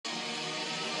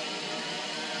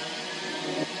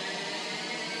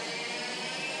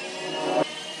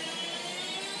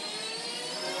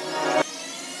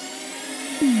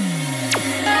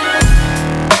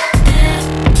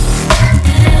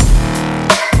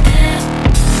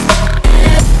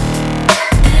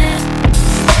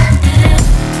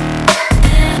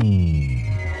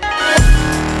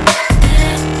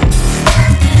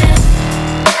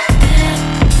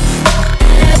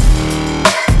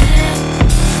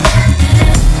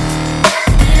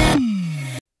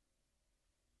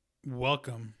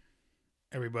Welcome,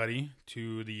 everybody,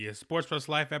 to the Sports Plus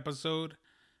Life episode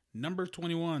number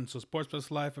 21. So, Sports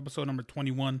Plus Life episode number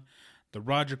 21, the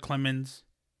Roger Clemens,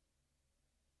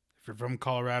 if you're from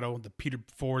Colorado, the Peter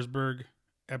Forsberg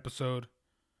episode,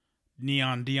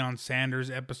 Neon Deion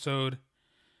Sanders episode,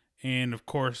 and of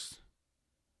course,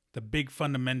 the big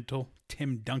fundamental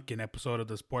Tim Duncan episode of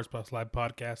the Sports Plus Live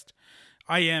podcast.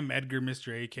 I am Edgar,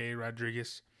 Mr. A.K.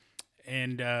 Rodriguez,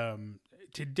 and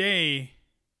today,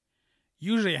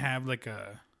 usually I have like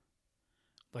a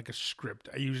script.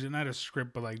 I usually, not a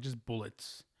script, but like just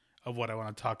bullets of what I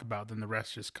want to talk about. Then the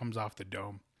rest just comes off the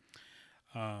dome.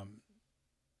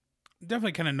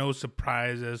 Definitely kind of no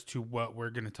surprise as to what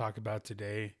we're going to talk about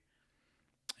today.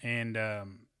 And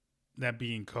that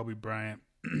being Kobe Bryant.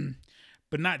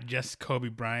 But not just Kobe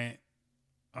Bryant.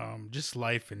 Just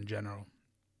life in general.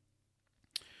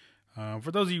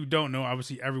 For those of you who don't know,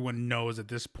 obviously everyone knows at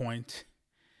this point.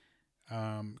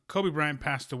 Kobe Bryant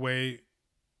passed away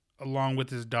along with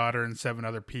his daughter and 7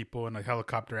 other people in a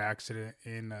helicopter accident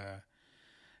in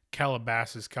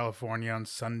Calabasas, California on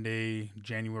Sunday,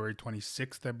 January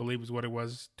 26th, I believe is what it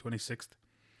was, 26th.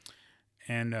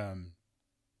 And,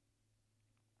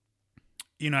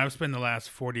 I've spent the last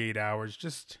 48 hours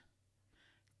just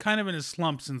kind of in a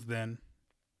slump since then.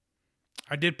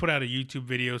 I did put out a YouTube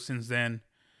video since then.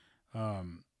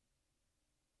 Kind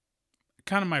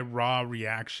of my raw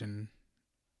reaction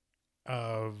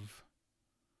of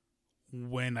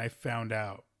when I found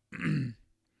out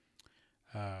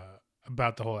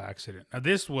about the whole accident. Now,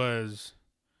 this was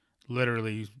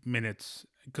literally minutes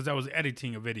because I was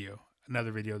editing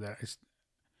another video that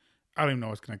I don't even know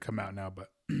what's going to come out now, but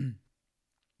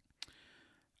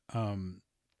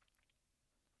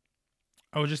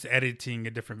I was just editing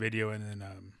a different video, and then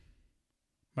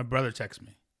my brother texted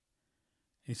me.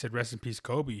 He said, "Rest in peace,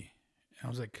 Kobe." And I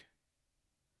was like,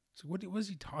 "So what was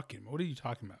he talking about? What are you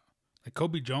talking about? Like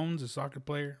Kobe Jones, a soccer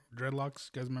player, dreadlocks.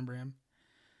 You guys remember him?"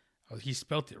 He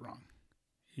spelt it wrong.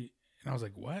 And I was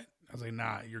like, "What?" I was like,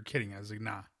 "Nah, you're kidding." I was like,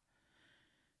 "Nah."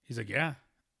 He's like, "Yeah."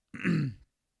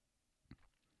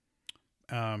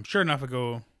 Sure enough, I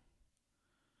go,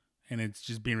 and it's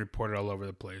just being reported all over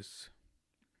the place.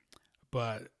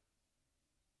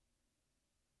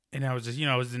 And I was just,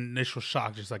 I was in initial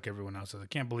shock, just like everyone else. I was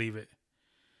like, I can't believe it.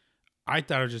 I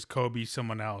thought it was just Kobe,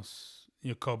 someone else,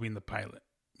 Kobe and the pilot,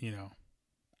 I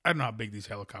don't know how big these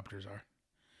helicopters are.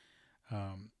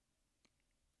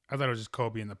 I thought it was just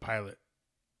Kobe and the pilot.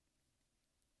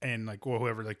 And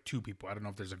whoever, 2 people. I don't know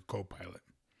if there's a co-pilot.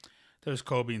 There's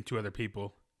Kobe and 2 other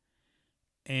people.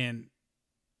 And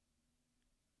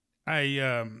I,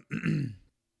 I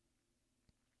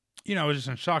was just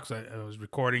in shock. So I was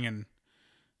recording and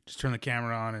just turned the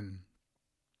camera on and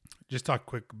just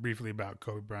talk briefly about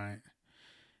Kobe Bryant.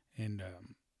 And,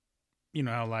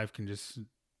 how life can just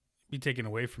be taken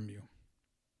away from you.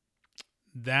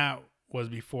 That was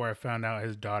before I found out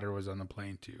his daughter was on the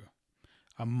plane too,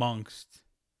 amongst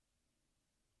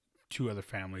 2 other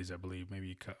families, I believe.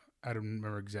 Maybe I don't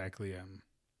remember exactly.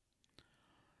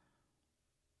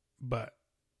 But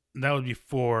that was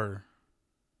before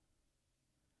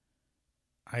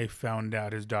I found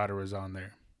out his daughter was on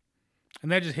there,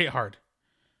 and that just hit hard.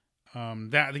 I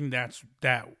think that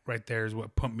right there is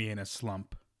what put me in a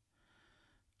slump.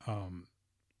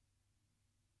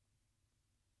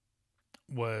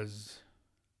 Was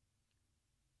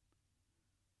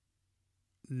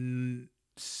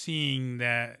seeing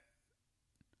that,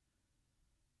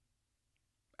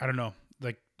 I don't know,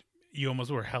 you almost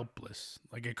were helpless.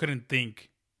 I couldn't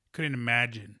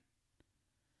imagine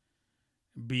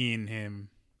being him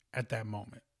at that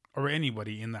moment, or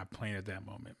anybody in that plane at that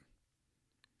moment.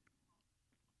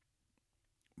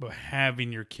 But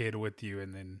having your kid with you,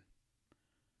 and then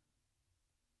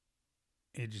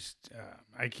it just,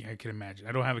 I can imagine.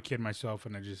 I don't have a kid myself,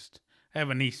 and I have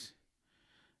a niece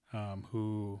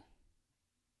who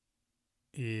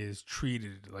is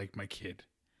treated like my kid.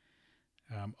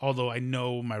 Although I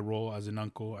know my role as an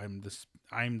uncle, I'm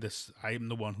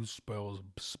the one who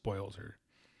spoils her.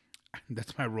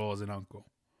 That's my role as an uncle.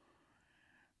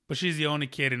 But she's the only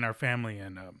kid in our family,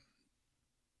 and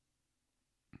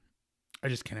I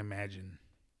just can't imagine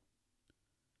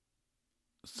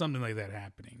something like that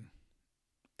happening,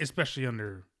 especially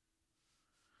under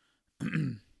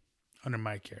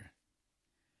my care.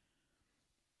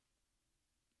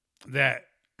 That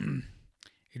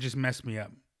it just messed me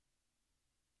up.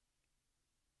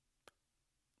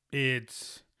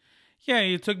 It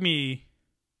took me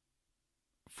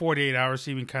 48 hours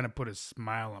to even kind of put a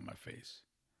smile on my face.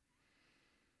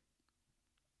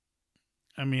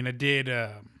 I mean, I did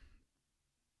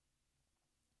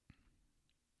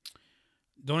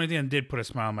The only thing that did put a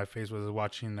smile on my face was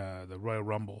watching the Royal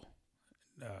Rumble,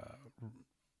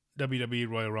 WWE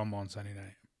Royal Rumble on Sunday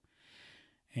night,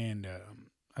 and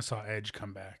I saw Edge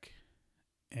come back,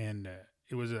 and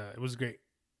it was great.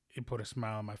 It put a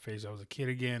smile on my face. I was a kid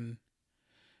again.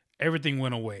 Everything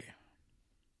went away,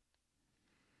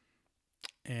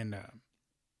 and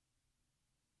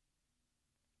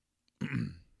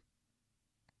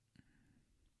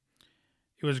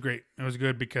it was great. It was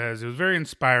good because it was very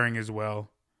inspiring as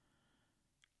well.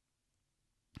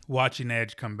 Watching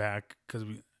Edge come back, because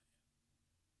we,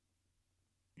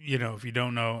 if you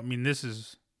don't know, I mean, this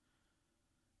is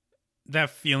that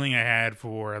feeling I had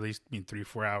for at least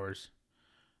 3-4 hours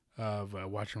of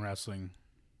watching wrestling.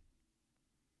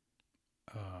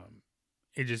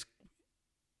 It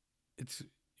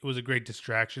was a great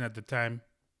distraction at the time.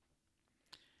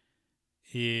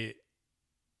 It's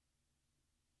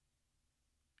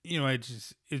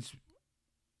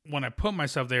when I put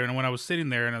myself there, and when I was sitting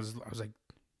there, and I was like,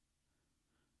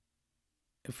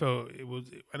 it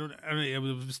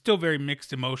was still very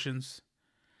mixed emotions.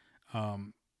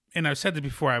 And I've said this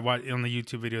before. I watched on the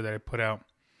YouTube video that I put out,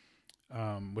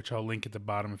 which I'll link at the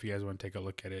bottom if you guys want to take a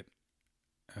look at it.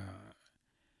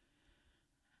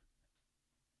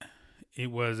 It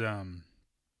was I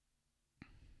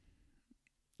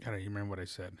don't even remember what I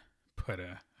said, but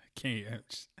I can't. I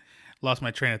just lost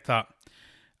my train of thought.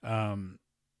 One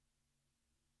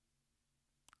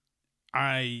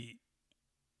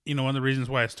of the reasons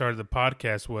why I started the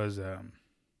podcast was the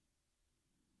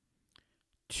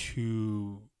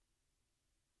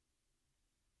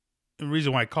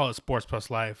reason why I call it Sports Plus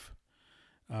Life.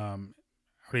 I don't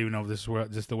even know if this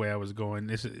is just the way I was going.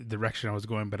 This is the direction I was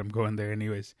going, but I'm going there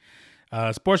anyways.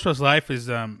 Sports Plus Life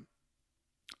is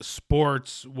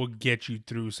sports will get you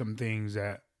through some things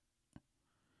that,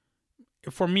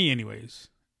 for me anyways,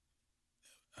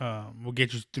 will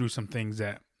get you through some things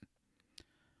that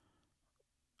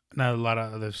not a lot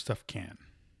of other stuff can.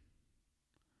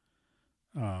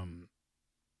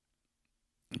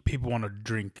 People want to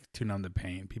drink to numb the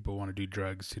pain. People want to do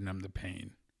drugs to numb the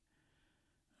pain.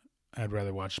 I'd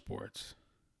rather watch sports.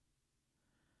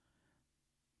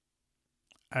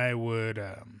 I would,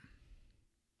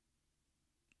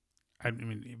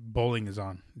 bowling is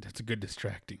on. That's a good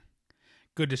distraction.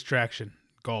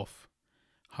 Golf,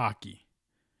 hockey,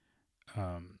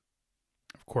 of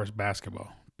course,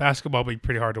 basketball. Basketball will be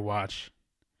pretty hard to watch.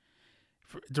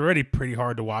 It's already pretty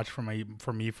hard to watch for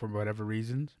me for whatever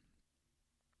reasons.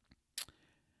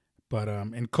 But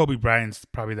and Kobe Bryant's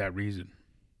probably that reason.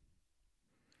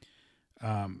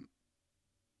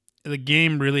 The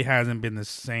game really hasn't been the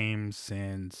same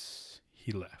since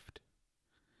he left.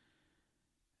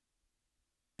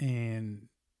 And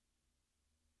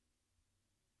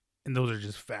those are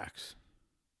just facts.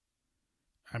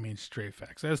 I mean, straight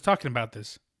facts. I was talking about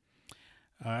this,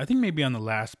 I think maybe on the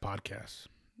last podcast.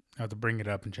 I have to bring it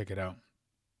up and check it out.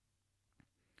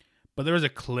 But there was a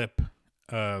clip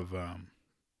of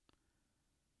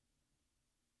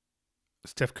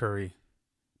Steph Curry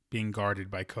being guarded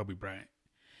by Kobe Bryant.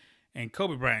 And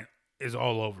Kobe Bryant is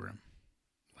all over him.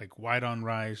 Like white on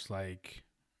rice, like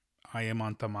I am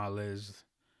on tamales,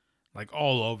 like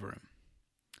all over him.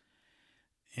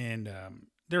 And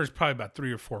there was probably about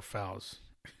 3 or 4 fouls,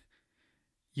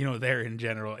 there in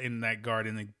general, in that guard.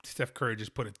 And then Steph Curry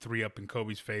just put a 3 up in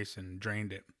Kobe's face and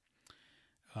drained it.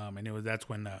 And that's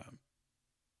when,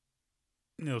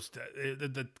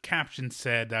 the caption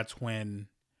said that's when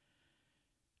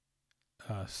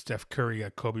Steph Curry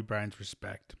got Kobe Bryant's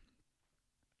respect.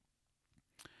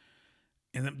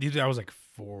 And that was like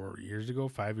 5 years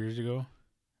ago.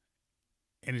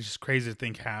 And it's just crazy to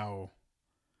think how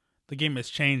the game has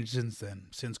changed since then,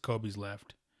 since Kobe's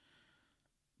left.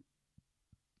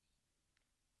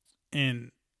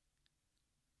 But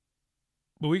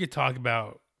we could talk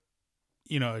about,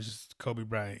 just Kobe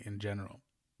Bryant in general.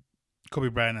 Kobe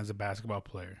Bryant as a basketball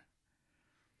player.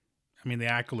 I mean, the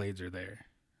accolades are there.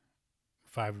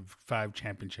 5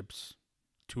 championships,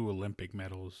 2 Olympic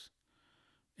medals,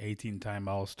 18-time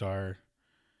All-Star,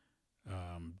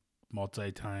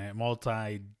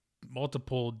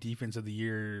 multiple defense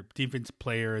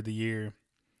player of the year,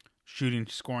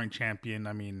 scoring champion.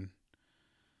 I mean,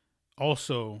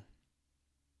 also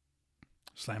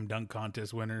slam dunk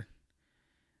contest winner.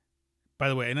 By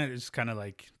the way, and it's kind of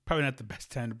like probably not the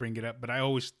best time to bring it up, but I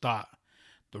always thought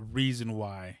the reason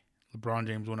why LeBron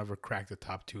James won't ever crack the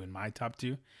top 2 in my top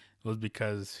 2 was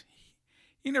because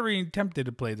he never even attempted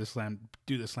to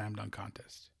do the slam dunk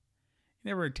contest. He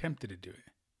never attempted to do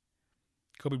it.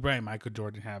 Kobe Bryant, Michael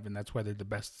Jordan have, and that's why they're the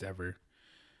best ever.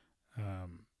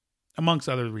 Amongst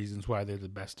other reasons why they're the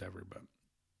best ever, but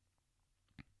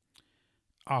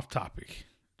off topic.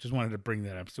 Just wanted to bring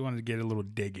that up. Still wanted to get a little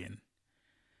dig in.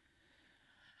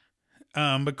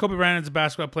 But Kobe Bryant is a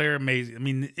basketball player, amazing. I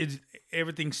mean,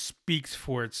 everything speaks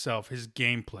for itself. His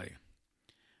gameplay,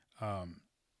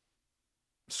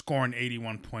 scoring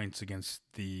 81 points against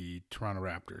the Toronto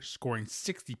Raptors, scoring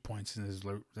 60 points in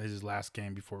his last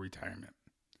game before retirement.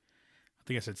 I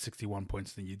think I said 61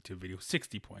 points in the YouTube video.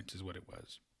 60 points is what it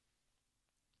was.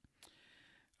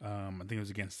 I think it was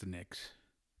against the Knicks.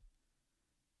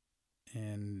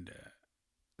 And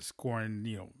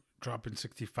scoring, dropping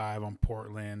 65 on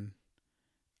Portland.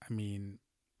 I mean,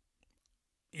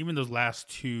 even those last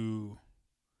two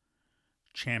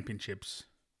championships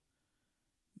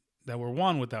that were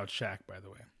won without Shaq, by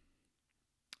the way.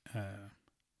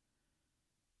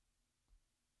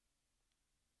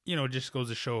 It just goes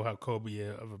to show how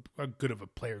how good of a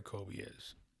player Kobe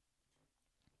is.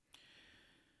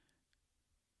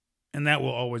 And that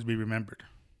will always be remembered,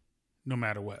 no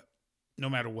matter what. No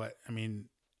matter what. I mean,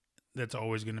 that's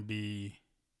always going to be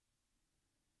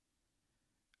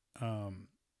in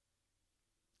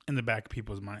the back of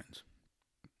people's minds.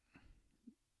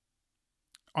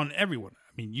 On everyone.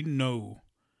 I mean, even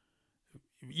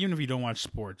if you don't watch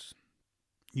sports,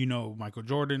 Michael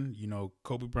Jordan,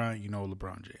 Kobe Bryant,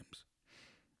 LeBron James,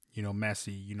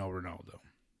 Messi, Ronaldo,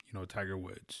 Tiger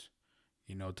Woods,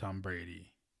 Tom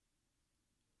Brady,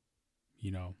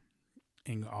 and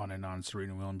on,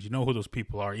 Serena Williams. You know who those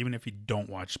people are, even if you don't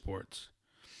watch sports.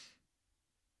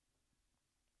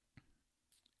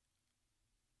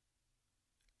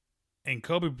 And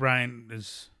Kobe Bryant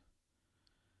is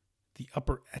the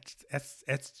upper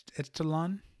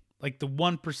echelon, like the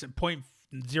 1%,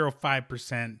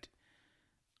 0.05%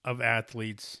 of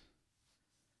athletes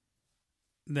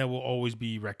that will always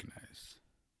be recognized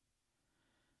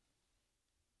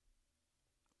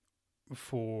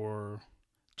for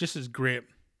just his grit,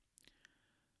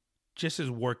 just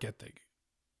his work ethic.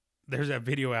 There's that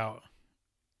video out,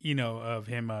 of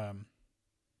him.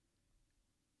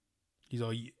 He's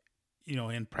all,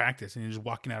 in practice, and he's just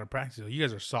walking out of practice. Like, you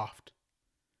guys are soft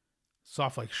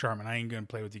like Charmin. I ain't gonna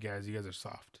play with you guys. You guys are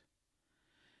soft.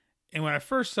 And when I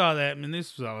first saw that,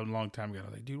 this was a long time ago. I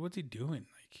was like, dude, what's he doing?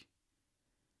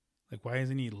 Like, why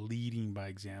isn't he leading by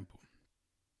example?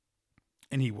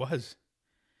 And he was.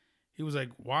 He was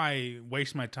like, why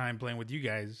waste my time playing with you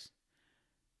guys?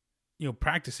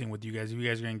 Practicing with you guys if you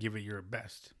guys are gonna give it your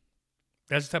best.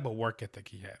 That's the type of work ethic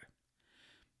he had.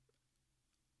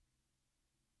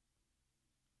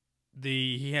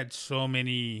 He had so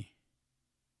many.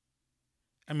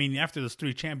 After those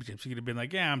 3 championships, he could have been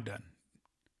like, yeah, I'm done.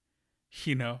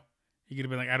 He could have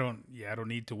been like, I don't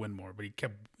need to win more. But he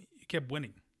kept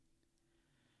winning.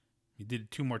 He did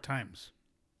it 2 more times.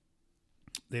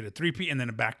 They had a 3-peat and then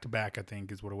a back-to-back, I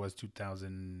think, is what it was,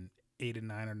 2008 and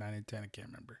 9 or 9 and 10. I can't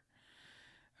remember.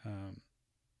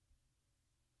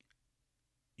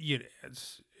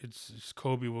 It's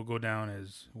Kobe will go down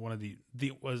as one of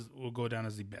will go down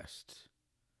as the best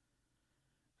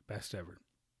ever.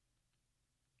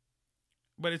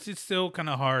 But it's still kind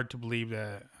of hard to believe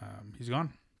that he's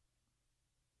gone.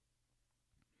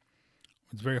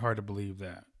 It's very hard to believe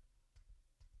that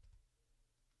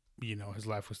his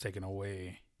life was taken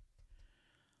away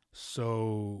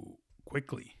so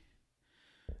quickly.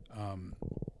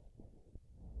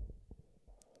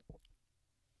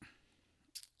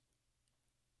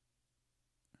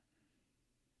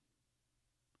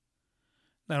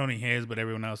 Not only his, but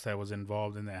everyone else that was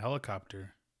involved in that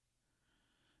helicopter.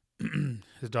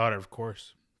 His daughter, of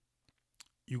course.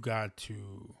 It's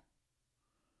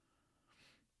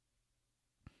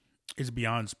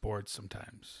beyond sports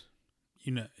sometimes.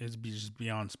 It's just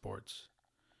beyond sports.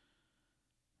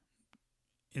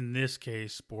 In this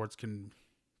case, sports can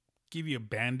give you a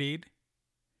Band-Aid.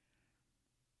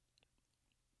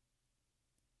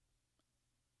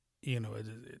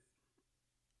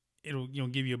 It'll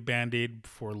give you a Band-Aid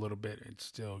for a little bit. It's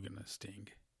still gonna sting.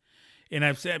 And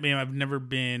I've said, I've never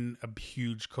been a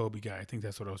huge Kobe guy. I think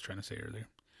that's what I was trying to say earlier.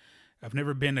 I've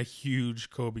never been a huge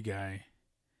Kobe guy.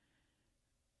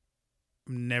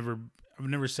 I've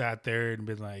never sat there and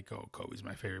been like, oh, Kobe's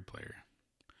my favorite player.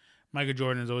 Michael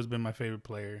Jordan has always been my favorite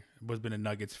player. I've always been a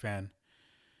Nuggets fan.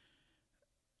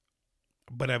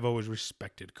 But I've always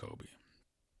respected Kobe.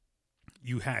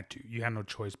 You had to. You had no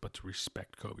choice but to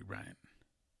respect Kobe Bryant.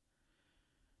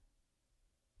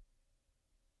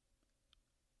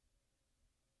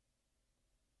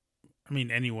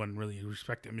 Anyone really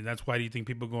respected him. That's why do you think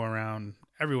people go around,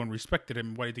 everyone respected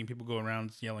him. Why do you think people go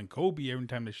around yelling Kobe every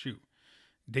time they shoot?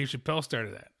 Dave Chappelle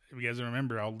started that. If you guys don't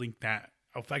remember, I'll link that.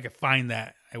 If I can find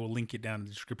that, I will link it down in the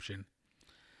description.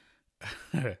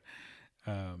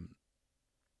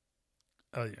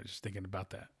 Oh yeah, just thinking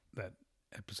about that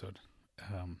episode,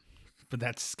 but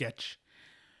that sketch.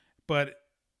 But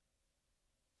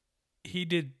he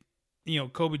did,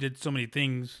 Kobe did so many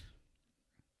things.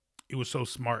 He was so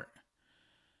smart.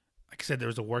 Like I said, there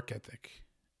was a work ethic.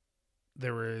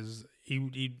 There was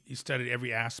he studied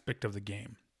every aspect of the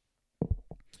game.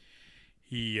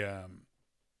 He had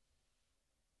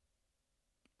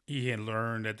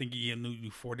learned. I think he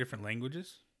knew 4 different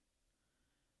languages.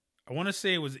 I want to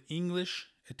say it was English,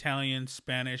 Italian,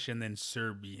 Spanish, and then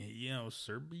Serbian.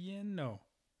 Serbian? No,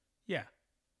 yeah,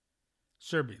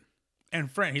 Serbian and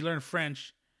French. He learned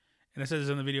French, and I said this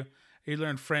in the video. He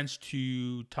learned French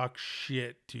to talk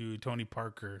shit to Tony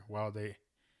Parker while they,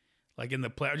 like in the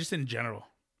play, just in general.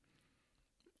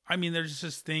 I mean, there's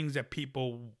just things that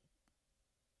people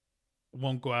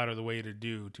won't go out of the way to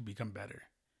do to become better.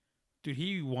 Dude,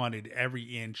 he wanted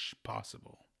every inch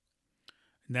possible.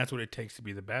 And that's what it takes to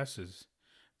be the best is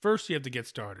first you have to get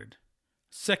started.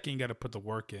 Second, you got to put the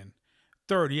work in.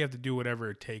 Third, you have to do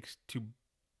whatever it takes to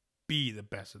be the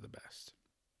best of the best.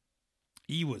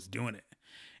 He was doing it.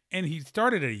 And he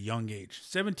started at a young age,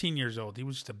 17 years old. He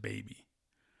was just a baby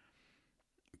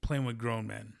playing with grown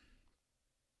men.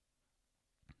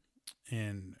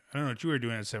 And I don't know what you were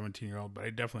doing as a 17-year-old, but I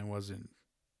definitely wasn't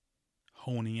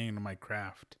honing in on my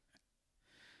craft.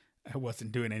 I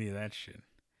wasn't doing any of that shit.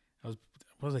 What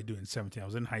was I doing at 17? I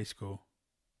was in high school.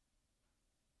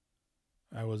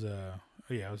 I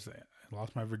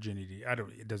lost my virginity.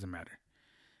 It doesn't matter.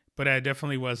 But I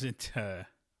definitely wasn't,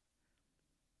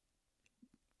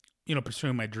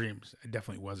 pursuing my dreams. I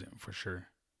definitely wasn't, for sure.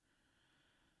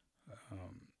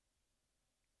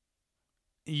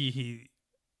 He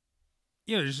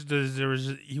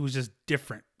was just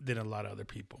different than a lot of other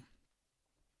people.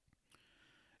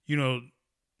 He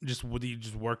just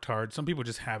worked hard. Some people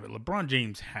just have it. LeBron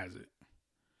James has it,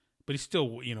 but he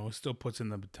still puts in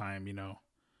the time.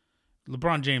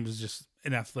 LeBron James is just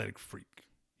an athletic freak.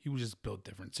 He was just built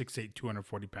different. 6'8",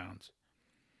 240 pounds.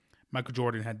 Michael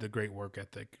Jordan had the great work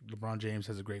ethic. LeBron James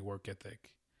has a great work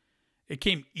ethic. It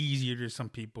came easier to some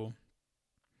people,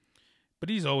 but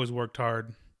he's always worked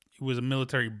hard. He was a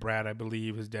military brat, I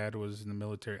believe. His dad was in the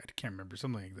military. I can't remember,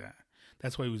 something like that.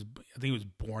 That's why I think he was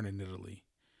born in Italy.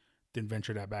 Then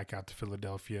ventured back out to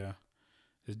Philadelphia.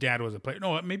 His dad was a player.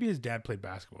 No, maybe his dad played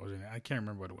basketball. I can't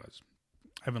remember what it was.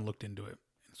 I haven't looked into it,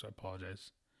 so I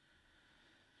apologize.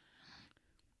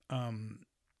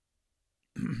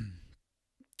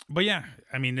 But yeah,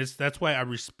 I mean, that's why I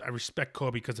respect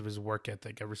Kobe because of his work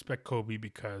ethic. I respect Kobe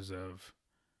because of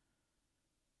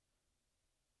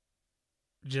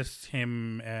just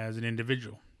him as an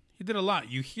individual. He did a lot.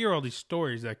 You hear all these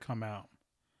stories that come out.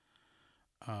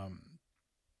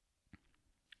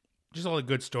 Just all the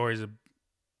good stories of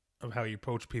how he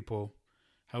approached people,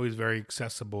 how he's very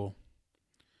accessible,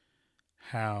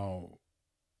 how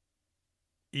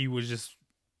he was just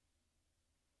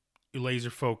laser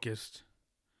focused.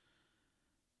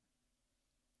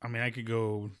 I mean, I could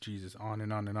go, on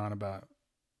and on and on about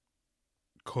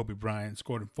Kobe Bryant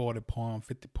scoring 40 points,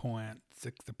 50 points,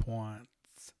 60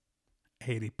 points,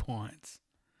 80 points.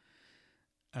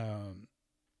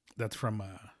 That's from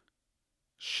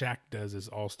Shaq does his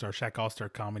Shaq All-Star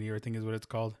comedy, I think is what it's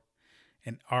called.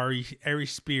 And Ari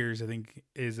Spears, I think,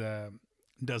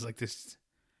 does like this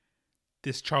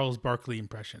Charles Barkley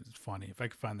impression. It's funny. If I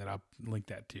can find that, I'll link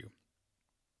that too.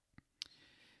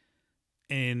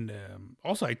 And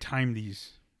also, I time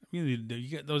these.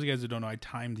 Those guys who don't know, I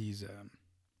time these.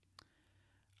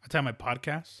 I time my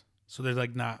podcasts, so there's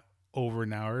like not over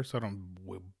an hour, so I don't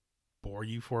bore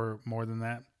you for more than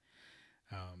that.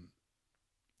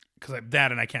 Because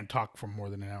and I can't talk for more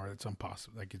than an hour. That's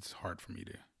impossible. Like, it's hard for me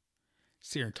to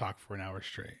sit here and talk for an hour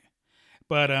straight.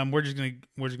 But we're just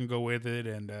gonna go with it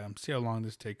and see how long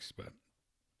this takes. But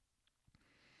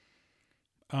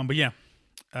yeah,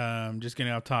 just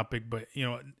getting off topic. But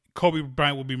Kobe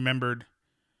Bryant will be remembered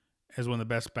as one of the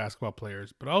best basketball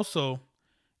players, but also,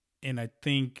 and I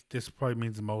think this probably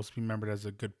means the most, be remembered as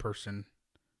a good person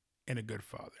and a good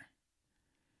father.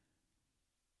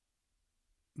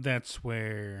 That's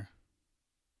where,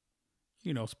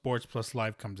 sports plus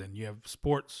life comes in. You have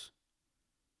sports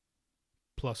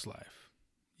plus life.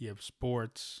 You have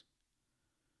sports.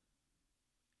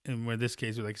 And in this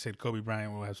case, like I said, Kobe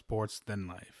Bryant will have sports, then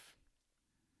life.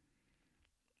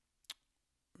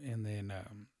 And then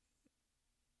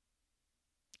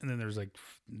there's like,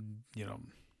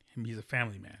 he's a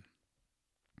family man.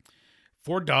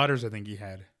 4 daughters, I think he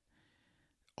had.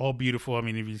 All beautiful. I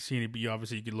mean, if you've seen it, you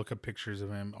could look up pictures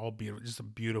of him. All beautiful. Just a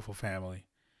beautiful family.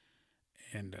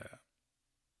 And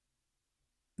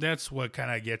that's what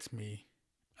kind of gets me.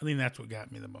 I think that's what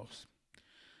got me the most.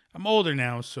 I'm older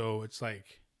now, so it's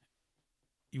like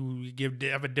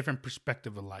have a different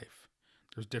perspective of life.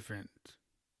 There's different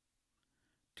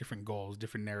goals,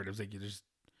 different narratives. Like there's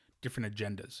different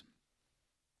agendas.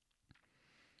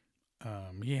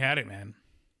 He had it, man.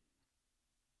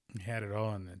 He had it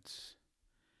all, and it's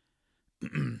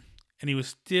and he was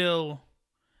still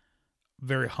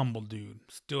very humble dude.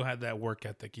 Still had that work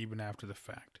ethic even after the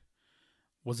fact.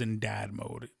 Was in dad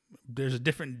mode. There's a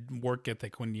different work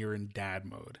ethic when you're in dad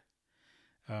mode.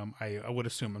 I would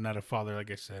assume I'm not a father, like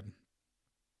I said.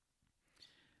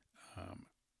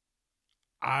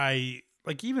 I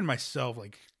like even myself,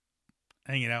 like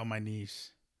hanging out with my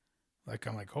niece. Like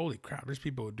I'm like, holy crap! There's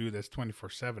people who do this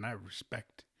 24/7. I have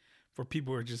respect for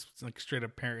people who are just like straight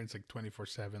up parents, like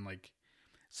 24/7, like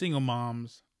single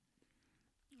moms.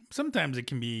 Sometimes it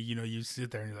can be, you sit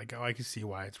there and you're like, oh, I can see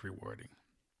why it's rewarding.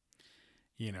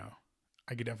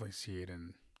 I could definitely see it.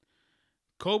 And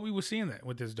Kobe was seeing that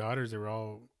with his daughters. They were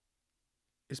all,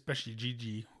 especially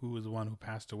Gigi, who was the one who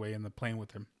passed away in the plane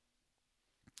with him.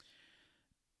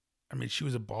 I mean, she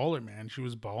was a baller, man. She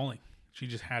was balling. She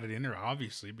just had it in her,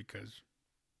 obviously, because,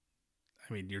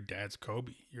 I mean, your dad's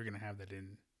Kobe. You're going to have that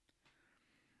in,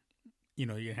 you're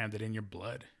going to have that in your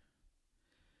blood.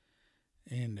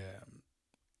 And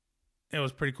it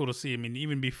was pretty cool to see. I mean,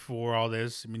 even before all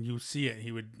this, I mean, you would see it.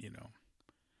 He would,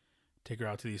 take her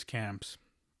out to these camps,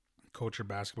 coach her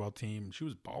basketball team. She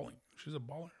was balling. She was a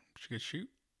baller. She could shoot.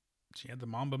 She had the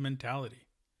Mamba mentality.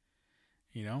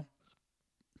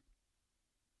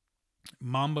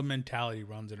 Mamba mentality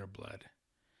runs in her blood.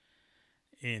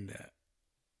 And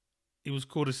it was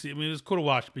cool to see. I mean, it was cool to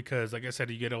watch because, like I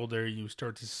said, you get older, you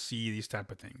start to see these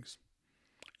type of things.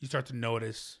 You start to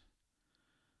notice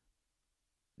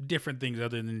different things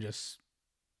other than just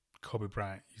Kobe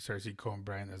Bryant. You start to see Kobe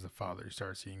Bryant as a father. You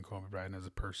start seeing Kobe Bryant as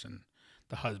a person,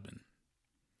 the husband.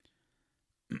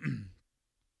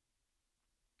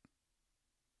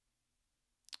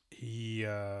 He,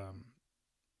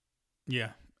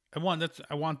 yeah, I want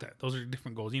that. Those are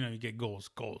different goals. You get goals.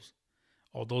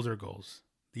 Oh, those are goals.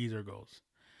 These are goals.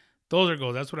 Those are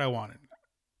goals. That's what I wanted.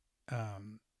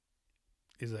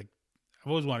 Is like I've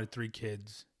always wanted 3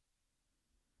 kids.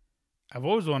 I've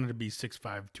always wanted to be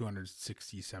 6'5",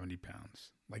 260, 70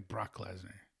 pounds, like Brock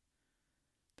Lesnar.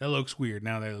 That looks weird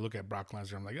now that I look at Brock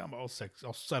Lesnar. I'm like, I'll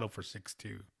settle for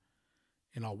 6'2",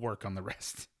 and I'll work on the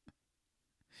rest.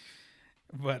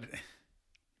 But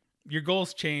your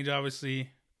goals change,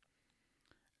 obviously.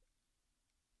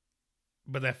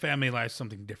 But that family life is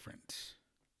something different.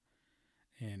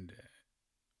 And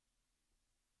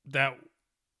that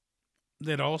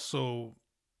also,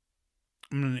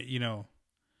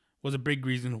 was a big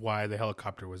reason why the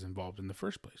helicopter was involved in the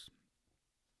first place.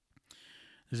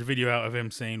 There's a video out of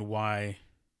him saying why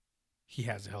he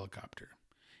has a helicopter.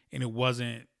 And it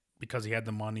wasn't because he had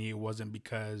the money. It wasn't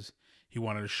because he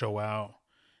wanted to show out.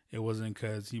 It wasn't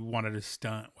because he wanted to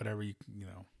stunt, whatever, It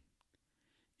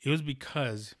was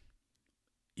because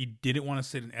he didn't want to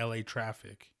sit in LA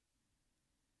traffic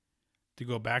to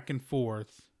go back and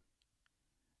forth,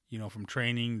 from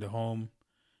training to home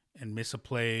and miss a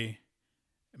play,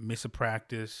 miss a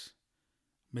practice,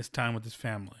 miss time with his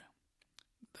family.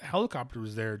 The helicopter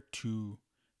was there to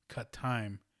cut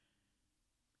time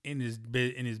in his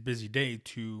busy day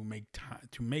to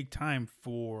make time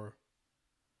for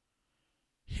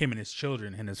him and his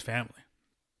children and his family.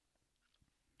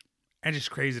 And it's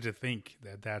crazy to think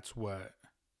that that's what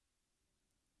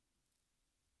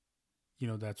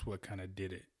kind of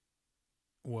did it,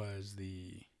 was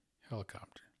the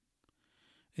helicopter.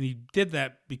 And he did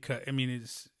that because,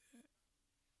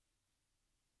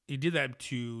 he did that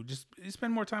to just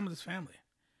spend more time with his family.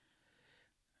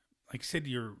 Like I said,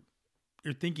 your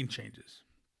thinking changes.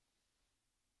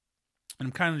 And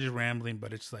I'm kind of just rambling,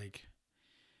 but it's like,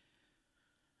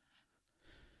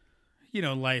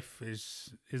 life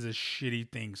is a shitty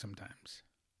thing sometimes.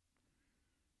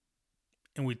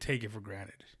 And we take it for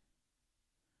granted.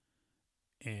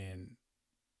 And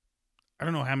I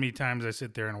don't know how many times I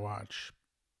sit there and watch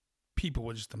people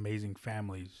with just amazing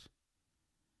families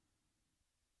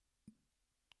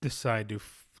decide to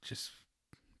fuck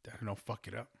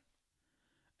it up.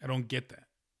 I don't get that.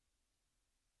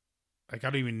 Like,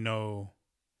 I don't even know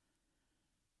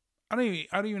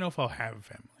if I'll have a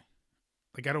family.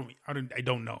 Like, I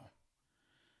don't know.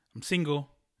 I'm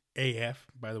single AF,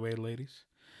 by the way, ladies.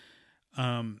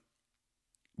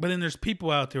 But then there's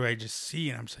people out there I just see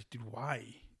and I'm just like, dude,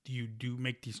 why do you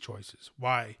make these choices?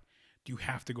 Why do you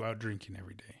have to go out drinking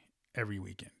every day, every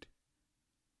weekend?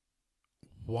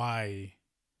 Why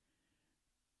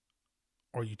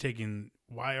are you taking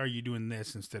why are you doing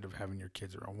this instead of having your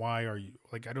kids around? Why are you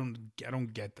like, I don't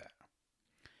get that.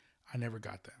 I never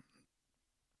got that.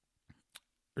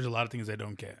 There's a lot of things I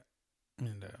don't get.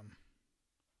 And,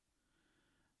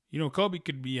 Kobe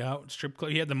could be out strip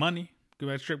club. He had the money. Go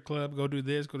to a strip club, go do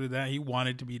this, go do that. He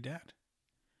wanted to be dad.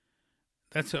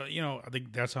 That's how, I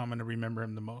think that's how I'm going to remember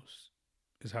him the most,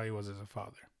 is how he was as a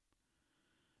father.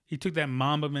 He took that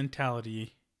Mamba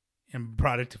mentality and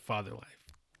brought it to father life.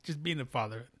 Just being a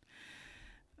father.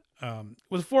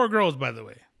 With 4 girls, by the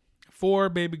way. 4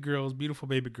 baby girls, beautiful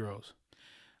baby girls.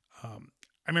 I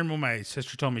remember when my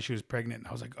sister told me she was pregnant, and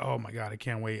I was like, oh my God, I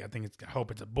can't wait. I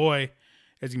hope it's a boy.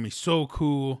 It's going to be so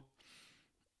cool.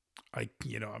 We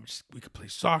could play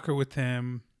soccer with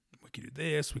him. We could do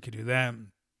this, we could do that.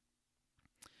 And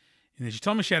then she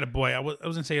told me she had a boy. I wasn't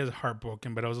going to say I was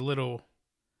heartbroken, but I was a little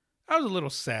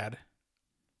sad.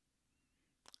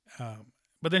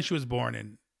 But then she was born,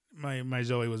 and my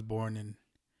Zoe was born,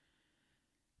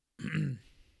 and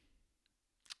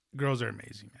girls are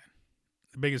amazing, man.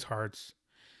 The biggest hearts.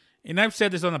 And I've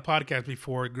said this on the podcast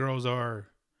before. Girls are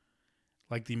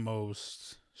like the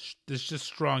most, there's just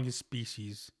strongest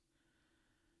species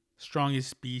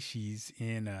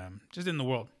in just in the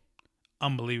world.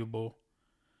 Unbelievable.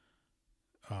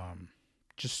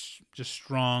 Just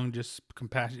strong, just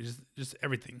compassionate, just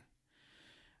everything.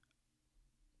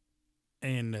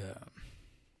 And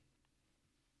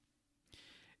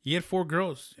he had 4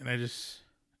 girls, and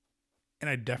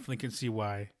I definitely can see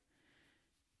why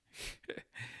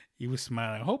he was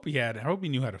smiling. I hope he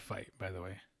knew how to fight, by the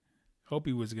way. Hope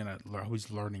he was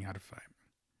learning how to fight.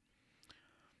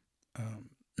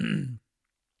 And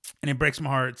it breaks my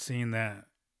heart seeing that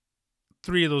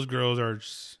 3 of those girls are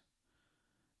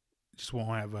just won't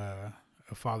have a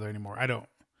father anymore. I don't.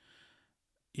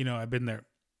 I've been there.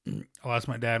 I lost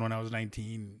my dad when I was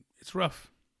 19. It's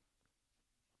rough.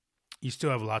 You still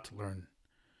have a lot to learn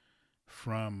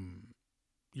from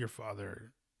your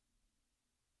father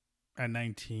at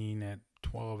 19, at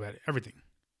 12, at everything.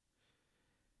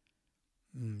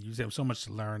 You just have so much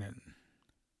to learn, and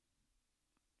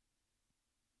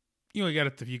you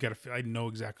gotta feel. I know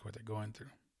exactly what they're going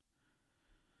through.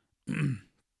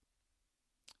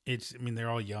 They're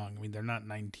all young. They're not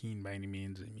 19 by any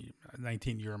means.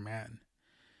 19, you're a man.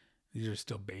 These are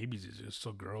still babies. These are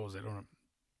still girls. I don't.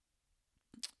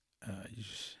 You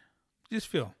just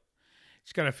feel. You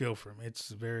just gotta feel for him. It's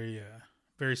very,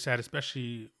 very sad,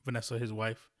 especially Vanessa, his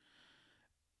wife.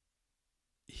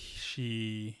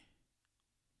 She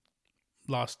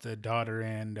lost a daughter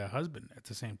and a husband at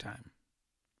the same time.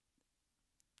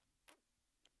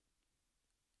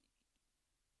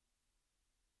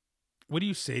 What do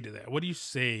you say to that? What do you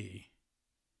say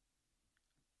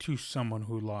to someone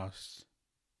who lost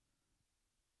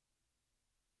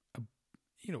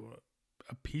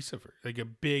a piece of her, like a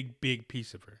big, big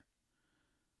piece of her?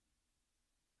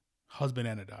 Husband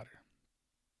and a daughter.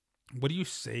 What do you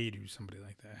say to somebody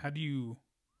like that? How do you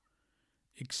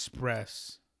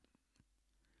express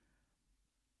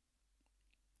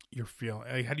your feeling?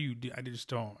 Like, how do you do? I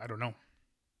don't know.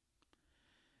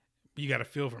 You got to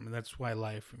feel for them, and that's why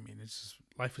life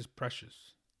is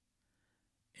precious.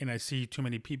 And I see too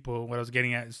many people, what I was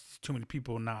getting at is too many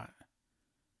people not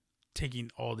taking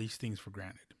all these things for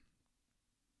granted.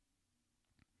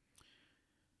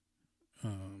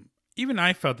 Even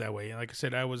I felt that way. Like I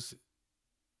said, I was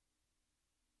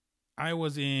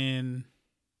in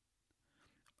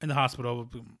the hospital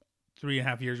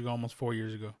 3.5 years ago, almost 4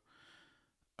 years ago.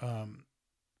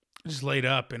 Just laid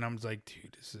up, and I was like,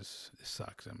 dude, this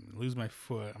sucks. I'm gonna lose my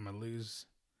foot. I'm gonna lose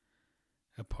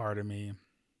a part of me.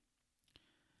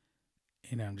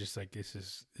 And I'm just like, this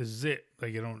is it.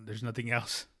 Like, there's nothing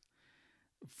else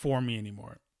for me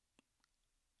anymore.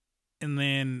 And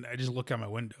then I just look out my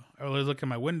window. I look at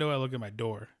my window, I look at my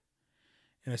door,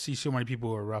 and I see so many people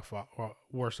who are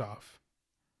worse off.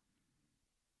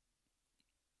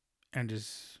 And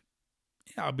just,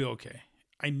 yeah, I'll be okay.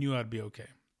 I knew I'd be okay.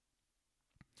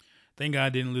 Thank God I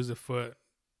didn't lose a foot.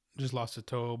 Just lost a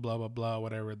toe, blah, blah, blah,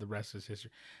 whatever. The rest is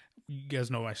history. You guys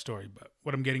know my story. But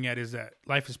what I'm getting at is that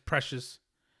life is precious.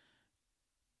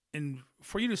 And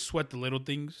for you to sweat the little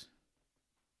things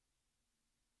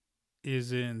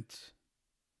it's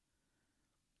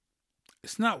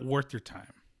not worth your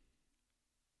time.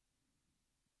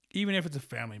 Even if it's a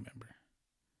family member.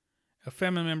 A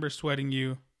family member sweating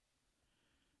you,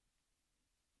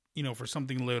 for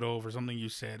something little, for something you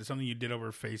said, something you did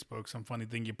over Facebook, some funny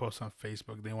thing you post on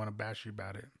Facebook, they want to bash you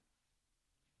about it.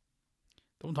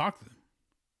 Don't talk to them.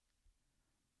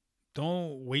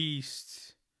 Don't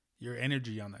waste your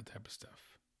energy on that type of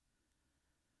stuff.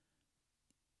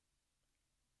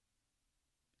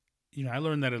 I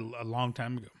learned that a long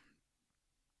time ago.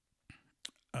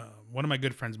 One of my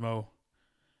good friends, Mo,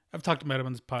 I've talked about him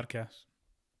on this podcast.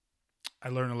 I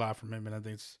learned a lot from him, and I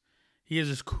think he has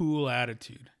this cool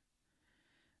attitude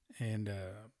and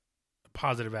a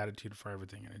positive attitude for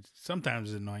everything. And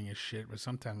sometimes it's annoying as shit, but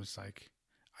sometimes it's like,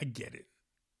 I get it.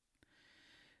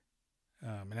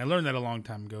 And I learned that a long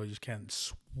time ago. You just can't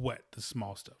sweat the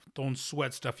small stuff. Don't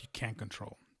sweat stuff you can't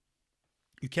control.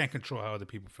 You can't control how other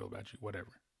people feel about you,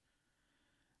 whatever.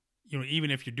 Even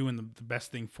if you're doing the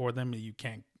best thing for them, you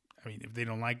can't. I mean, if they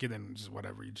don't like it, then just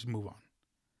whatever. You just move on.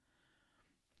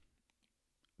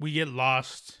 We get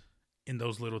lost in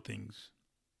those little things.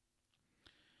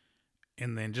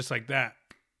 And then just like that,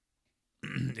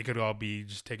 it could all be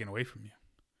just taken away from you.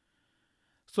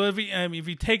 So if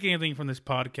you take anything from this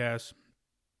podcast,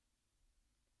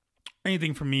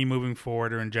 anything from me moving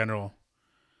forward or in general,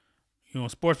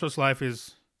 Sports Plus Life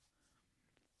is,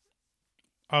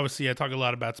 obviously I talk a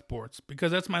lot about sports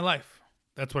because that's my life.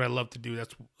 That's what I love to do.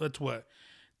 That's what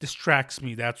distracts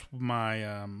me. That's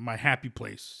my my happy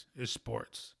place is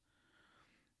sports.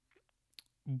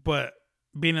 But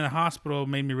being in the hospital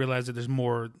made me realize that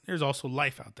there's also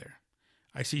life out there.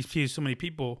 I see so many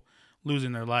people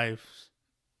losing their lives,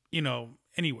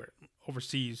 anywhere,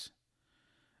 overseas,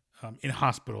 in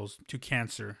hospitals, to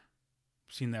cancer.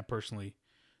 I've seen that personally,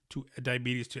 to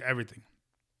diabetes, to everything.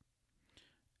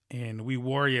 And we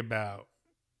worry about,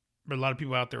 but a lot of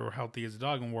people out there are healthy as a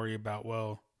dog and worry about,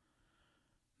 well,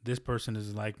 this person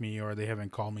isn't like me, or they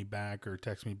haven't called me back or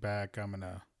text me back. I'm going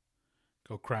to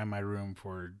go cry in my room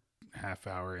for a half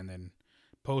hour and then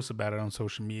post about it on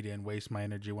social media and waste my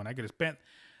energy when I could have spent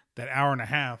that hour and a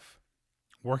half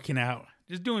working out,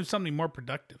 just doing something more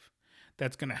productive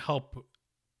that's going to help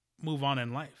move on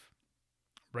in life,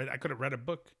 right? I could have read a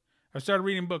book. I started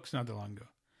reading books not that long ago.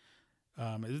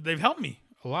 They've helped me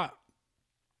a lot.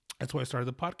 That's why I started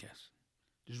the podcast,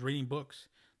 just reading books.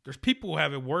 There's people who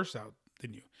have it worse out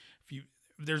than you. If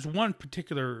there's one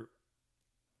particular,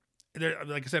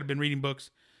 like I said, I've been reading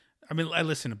books. I mean, I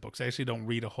listen to books. I actually don't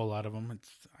read a whole lot of them.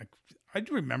 I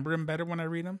do remember them better when I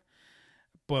read them.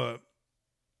 But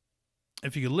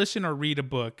if you could listen or read a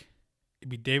book, it'd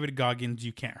be David Goggins'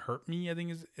 You Can't Hurt Me, I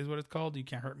think is what it's called. You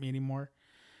Can't Hurt Me Anymore.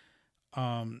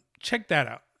 Check that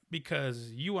out, because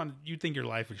you think your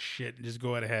life is shit, and just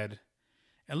go ahead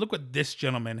and look what this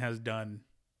gentleman has done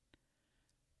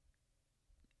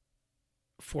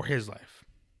for his life.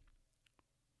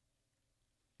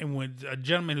 And when a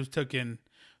gentleman who's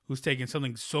taken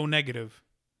something so negative,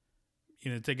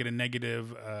 taking a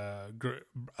negative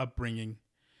upbringing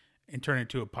and turn it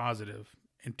into a positive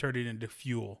and turn it into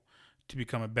fuel to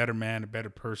become a better man, a better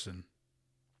person.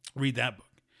 Read that book.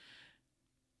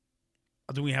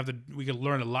 I think we can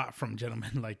learn a lot from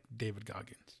gentlemen like David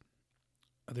Goggins.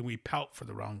 I think we pout for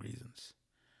the wrong reasons.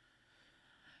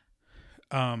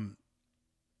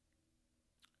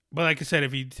 But like I said,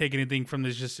 if you take anything from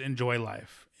this, just enjoy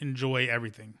life. Enjoy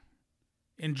everything.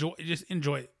 Just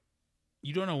enjoy it.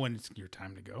 You don't know when it's your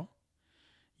time to go.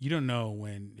 You don't know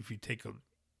if you take a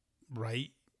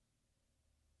right,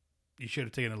 you should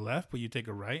have taken a left, but you take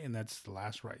a right, and that's the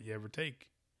last right you ever take.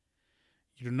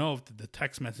 You don't know if the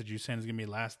text message you send is going to be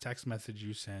the last text message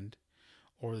you send,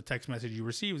 or the text message you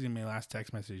receive is going to be the last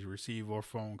text message you receive, or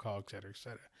phone call, et cetera, et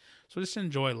cetera. So just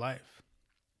enjoy life.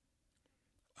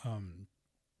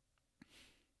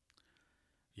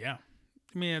 Yeah.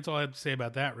 I mean, that's all I have to say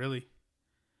about that, really.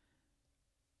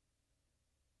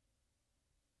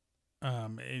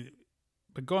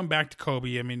 But going back to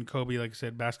Kobe, I mean, Kobe, like I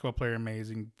said, basketball player,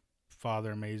 amazing.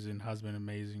 Father, amazing. Husband,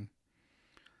 amazing.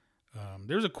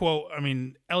 There's a quote. I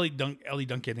mean, Ellie Duncan, I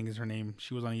think is her name.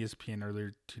 She was on ESPN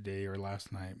earlier today or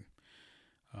last night.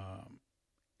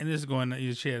 And this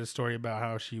is she had a story about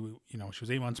how she was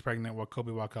 8 months pregnant while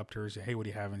Kobe walked up to her and said, "Hey, what are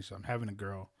you having?" She said, "I'm having a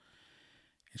girl."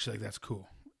 And she's like, "That's cool."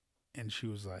 And she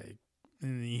was like,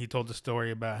 and he told the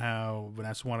story about how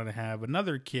Vanessa wanted to have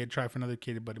another kid, try for another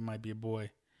kid, but it might be a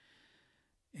boy.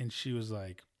 And she was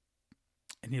like,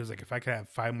 and he was like, "If I could have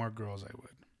 5 more girls, I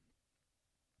would."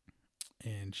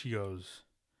 And she goes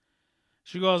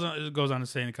on to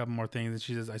say a couple more things. And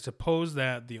she says, "I suppose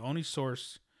that the only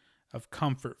source of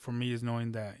comfort for me is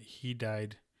knowing that he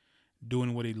died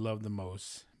doing what he loved the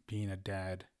most, being a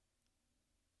dad,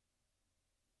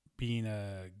 being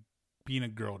a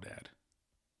girl dad."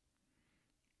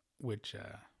 Which,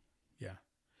 yeah,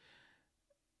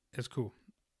 it's cool.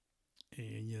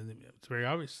 And, it's very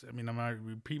obvious. I mean, I'm not going to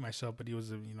repeat myself, but he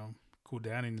was a cool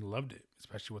dad, and he loved it,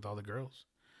 especially with all the girls.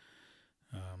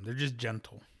 They're just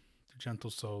gentle. They're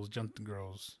gentle souls, gentle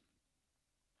girls.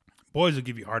 Boys will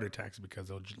give you heart attacks because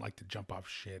they'll like to jump off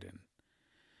shit, and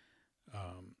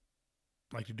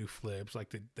like to do flips,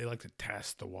 they like to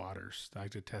test the waters. They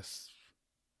like to test.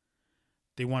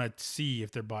 They want to see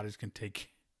if their bodies can take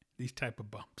these type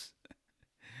of bumps.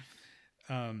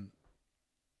 But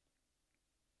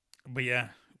yeah,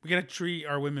 we gotta treat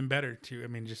our women better too. I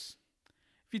mean, just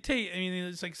if you take, I mean,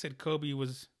 it's like I said, Kobe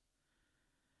was,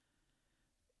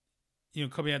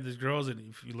 Kobe had these girls, and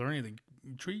if you learn anything,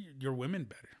 treat your women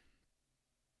better.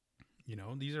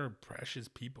 These are precious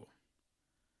people.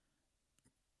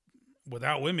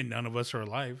 Without women, none of us are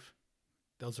alive.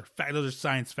 Those are Those are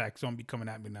science facts. Don't be coming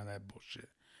at me none of that bullshit.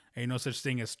 Ain't no such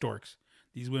thing as storks.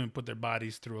 These women put their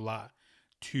bodies through a lot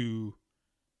to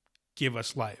give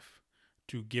us life,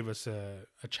 to give us a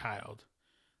child.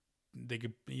 They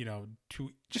could,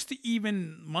 to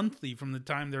even monthly from the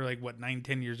time they're like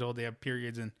 9-10 years old, they have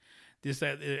periods, and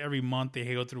that every month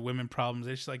they go through women problems.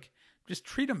 It's just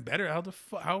treat them better. How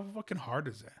fucking hard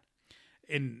is that?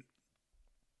 And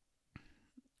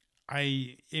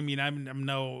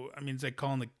it's like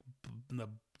calling the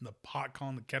pot,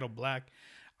 calling the kettle black.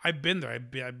 I've been there.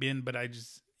 I've been, but I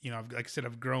just, like I said,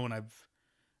 I've grown. I've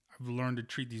learned to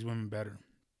treat these women better.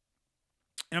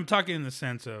 And I'm talking in the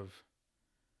sense of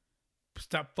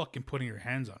stop fucking putting your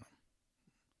hands on them.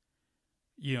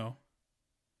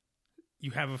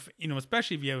 You have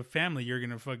especially if you have a family, you're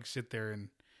gonna fucking sit there and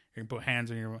you're gonna put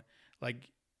hands on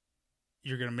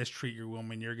you're gonna mistreat your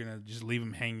woman. You're gonna just leave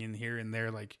them hanging here and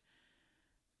there.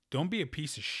 Don't be a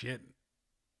piece of shit,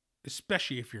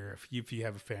 especially if you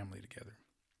have a family together.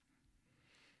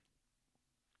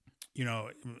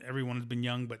 Everyone has been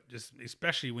young, but just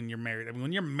especially when you're married. I mean,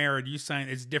 when you're married, you sign.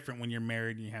 It's different when you're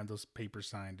married and you have those papers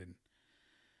signed, and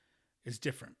it's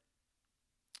different.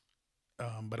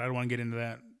 But I don't want to get into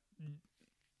that.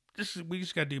 We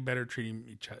just got to do better treating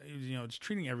each other. Just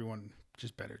treating everyone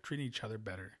just better, treating each other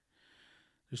better.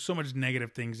 There's so much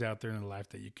negative things out there in life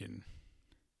that you can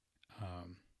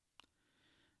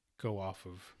go off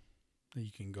of, that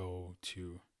you can go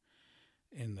to.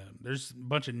 There's a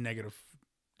bunch of negative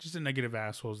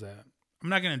assholes that I'm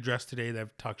not going to address today that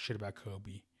have talked shit about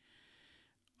Kobe.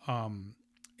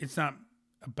 It's not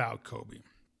about Kobe.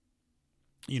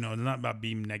 It's not about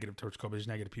being negative towards Kobe. There's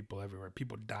negative people everywhere.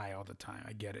 People die all the time.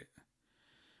 I get it.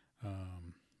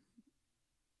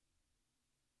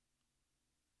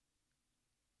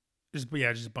 Just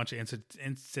a bunch of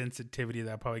insensitivity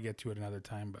that I'll probably get to at another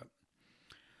time. But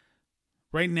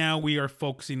right now we are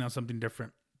focusing on something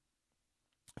different.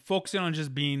 Focusing on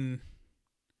just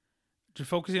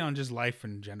focusing on just life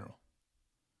in general.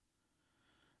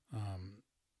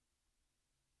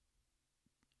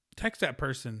 Text that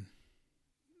person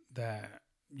that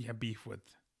you have beef with.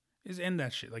 Just end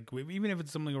that shit. Even if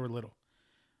it's something over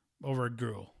a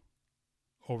girl,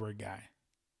 over a guy.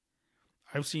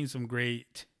 I've seen some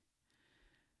great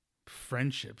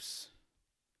friendships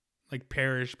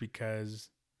perish because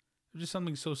of just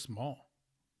something so small.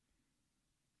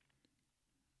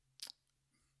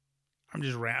 I'm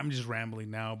just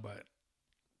rambling now, but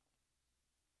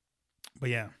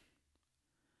yeah.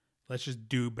 Let's just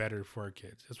do better for our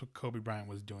kids. That's what Kobe Bryant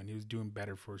was doing. He was doing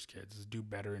better for his kids. Let's do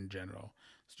better in general.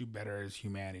 Let's do better as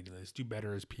humanity. Let's do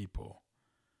better as people.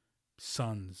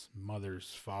 Sons,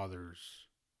 mothers, fathers,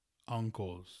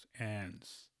 uncles,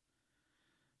 aunts,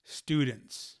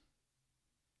 students.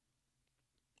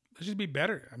 Let's just be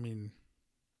better. I mean,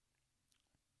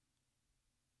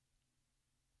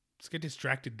 let's get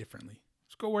distracted differently.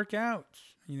 Let's go work out,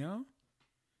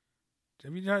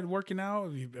 Have you tried working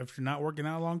out? If you're not working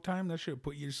out a long time, that should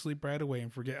put you to sleep right away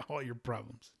and forget all your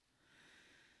problems.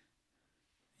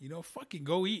 Fucking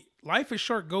go eat. Life is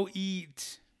short. Go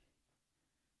eat.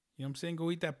 You know what I'm saying? Go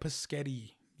eat that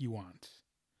pescetti you want.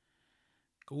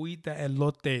 Go eat that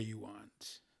elote you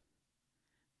want.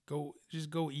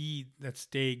 Just go eat that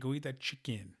steak. Go eat that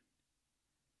chicken.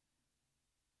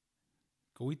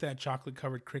 Go eat that chocolate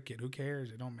covered cricket. Who cares?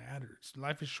 It don't matter.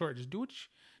 Life is short. Just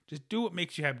do what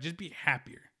makes you happy. Just be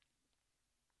happier.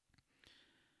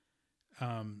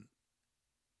 Yeah,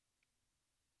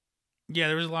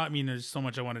 there was a lot. There's so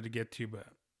much I wanted to get to, but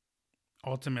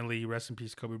ultimately, rest in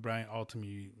peace, Kobe Bryant.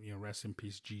 Ultimately, rest in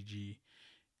peace, Gigi,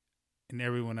 and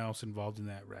everyone else involved in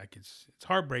that wreck. It's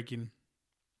heartbreaking,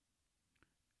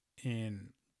 and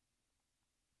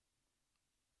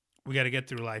we got to get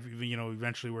through life. Even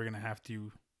eventually, we're gonna have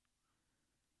to.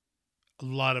 A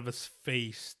lot of us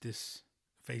face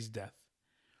death.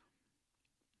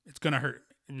 It's gonna hurt.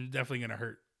 It's definitely gonna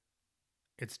hurt.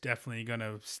 It's definitely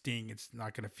gonna sting. It's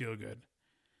not gonna feel good.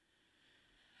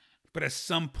 But at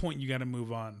some point, you got to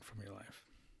move on from your life.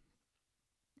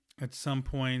 At some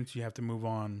point, you have to move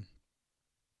on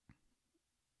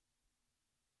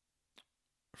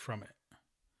from it.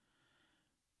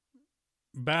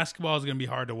 basketball is going to be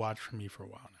hard to watch for me for a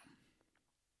while now.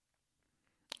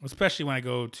 Especially when I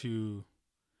go to,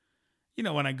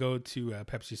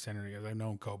 Pepsi Center, because I've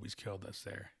known Kobe's killed us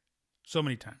there so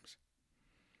many times.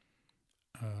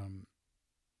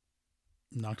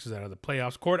 Knocks us out of the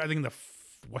playoffs. Court, I think in the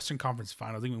Western Conference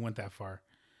Final, I think we went that far,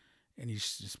 and he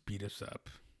just beat us up.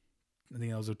 I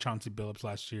think that was with Chauncey Billups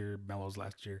last year, Melo's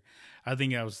last year. I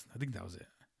think that was it.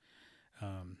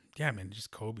 Yeah, man,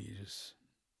 just Kobe. Just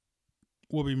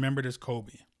will be remembered as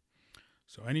Kobe.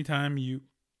 So anytime you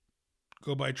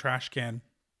go by a trash can,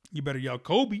 you better yell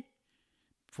Kobe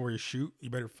before you shoot. You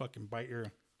better fucking bite your.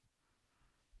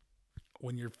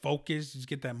 When you're focused, just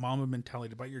get that Mamba mentality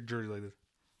to bite your jersey like this.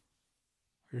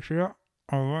 You see that?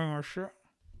 I'm wearing my shit.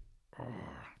 Oh,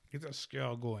 get that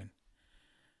scale going.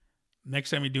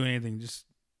 Next time you do anything, just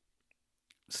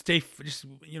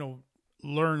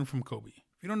learn from Kobe.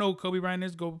 If you don't know who Kobe Bryant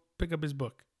is, go pick up his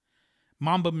book,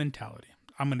 Mamba Mentality.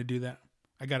 I'm going to do that.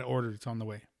 I got it ordered. It's on the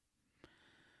way.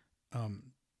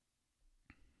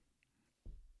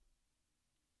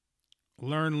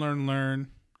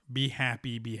 Learn. Be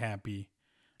happy.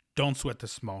 Don't sweat the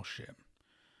small shit.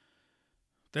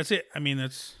 That's it. I mean,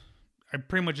 I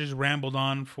pretty much just rambled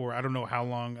on for I don't know how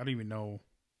long. I don't even know.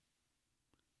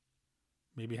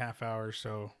 Maybe half hour or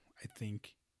so, I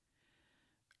think.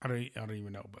 I don't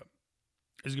even know, but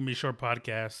it's gonna be a short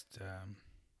podcast.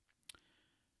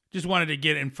 Just wanted to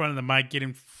get in front of the mic, get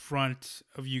in front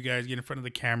of you guys, get in front of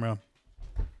the camera,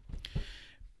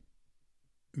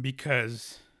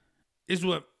 because this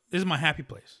is my happy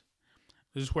place.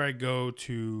 This is where I go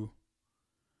to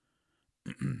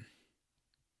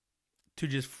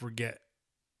just forget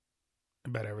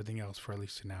about everything else for at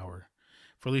least an hour,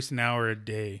 a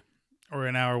day. Or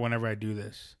an hour whenever I do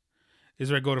this. This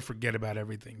is where I go to forget about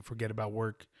everything. Forget about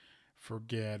work.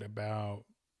 Forget about,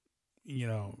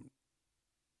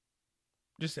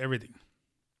 just everything.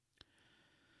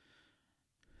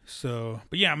 So,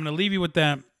 but yeah, I'm going to leave you with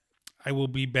that. I will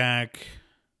be back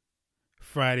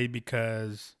Friday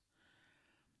because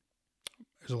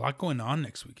there's a lot going on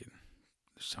next weekend.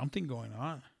 There's something going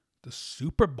on. The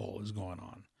Super Bowl is going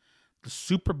on. The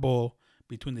Super Bowl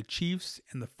between the Chiefs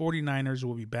and the 49ers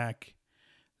will be back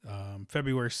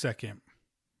February 2nd.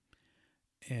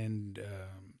 And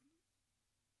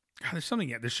there's something,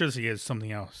 there surely is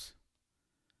something else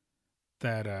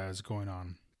that is going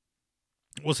on.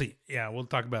 We'll see. Yeah, we'll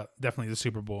talk about definitely the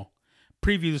Super Bowl.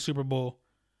 Preview the Super Bowl.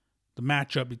 The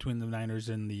matchup between the Niners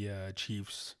and the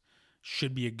Chiefs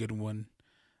should be a good one.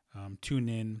 Tune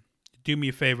in. Do me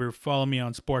a favor. Follow me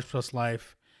on Sports Plus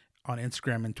Life on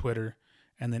Instagram and Twitter.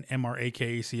 And then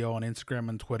MRAKACO on Instagram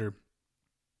and Twitter.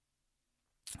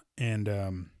 And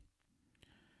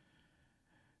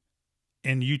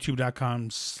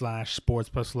YouTube.com/Sports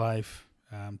Plus Life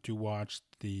to watch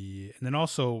and then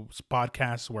also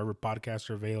podcasts, wherever podcasts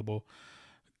are available.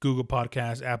 Google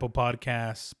Podcasts, Apple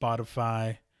Podcasts,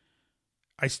 Spotify.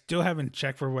 I still haven't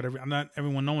checked for whatever.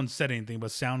 No one said anything, but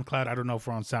SoundCloud. I don't know if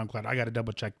we're on SoundCloud. I got to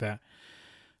double check that.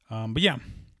 But yeah,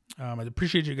 I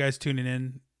appreciate you guys tuning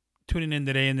in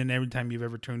today. And then every time you've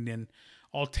ever tuned in,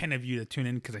 all 10 of you that tune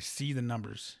in, because I see the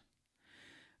numbers.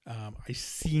 I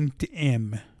seen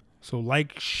them. So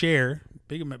like, share,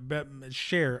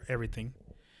 share everything.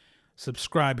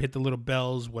 Subscribe, hit the little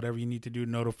bells, whatever you need to do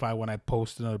to notify when I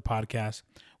post another podcast,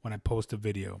 when I post a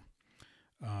video.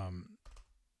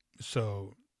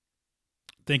 So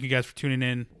thank you guys for tuning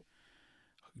in.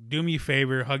 Do me a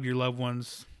favor, hug your loved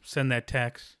ones, send that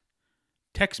text.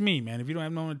 Text me, man. If you don't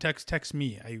have no one to text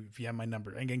me. If you have my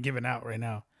number. I ain't gonna give it out right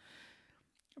now.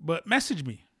 But message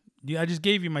me. I just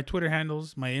gave you my Twitter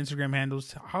handles, my Instagram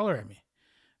handles. Holler at me.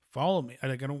 Follow me. I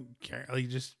don't care.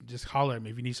 Just holler at me.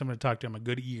 If you need someone to talk to, I'm a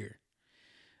good ear.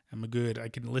 I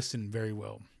can listen very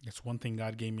well. That's one thing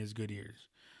God gave me is good ears.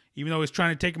 Even though He's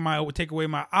trying to take away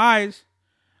my eyes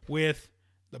with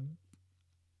the...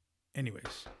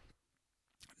 Anyways.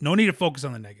 No need to focus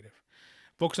on the negative.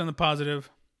 Focus on the positive.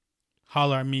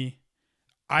 Holler at me.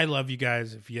 I love you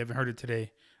guys. If you haven't heard it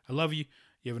today, I love you.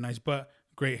 You have a nice butt,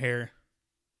 great hair.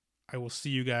 I will see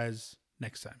you guys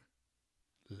next time.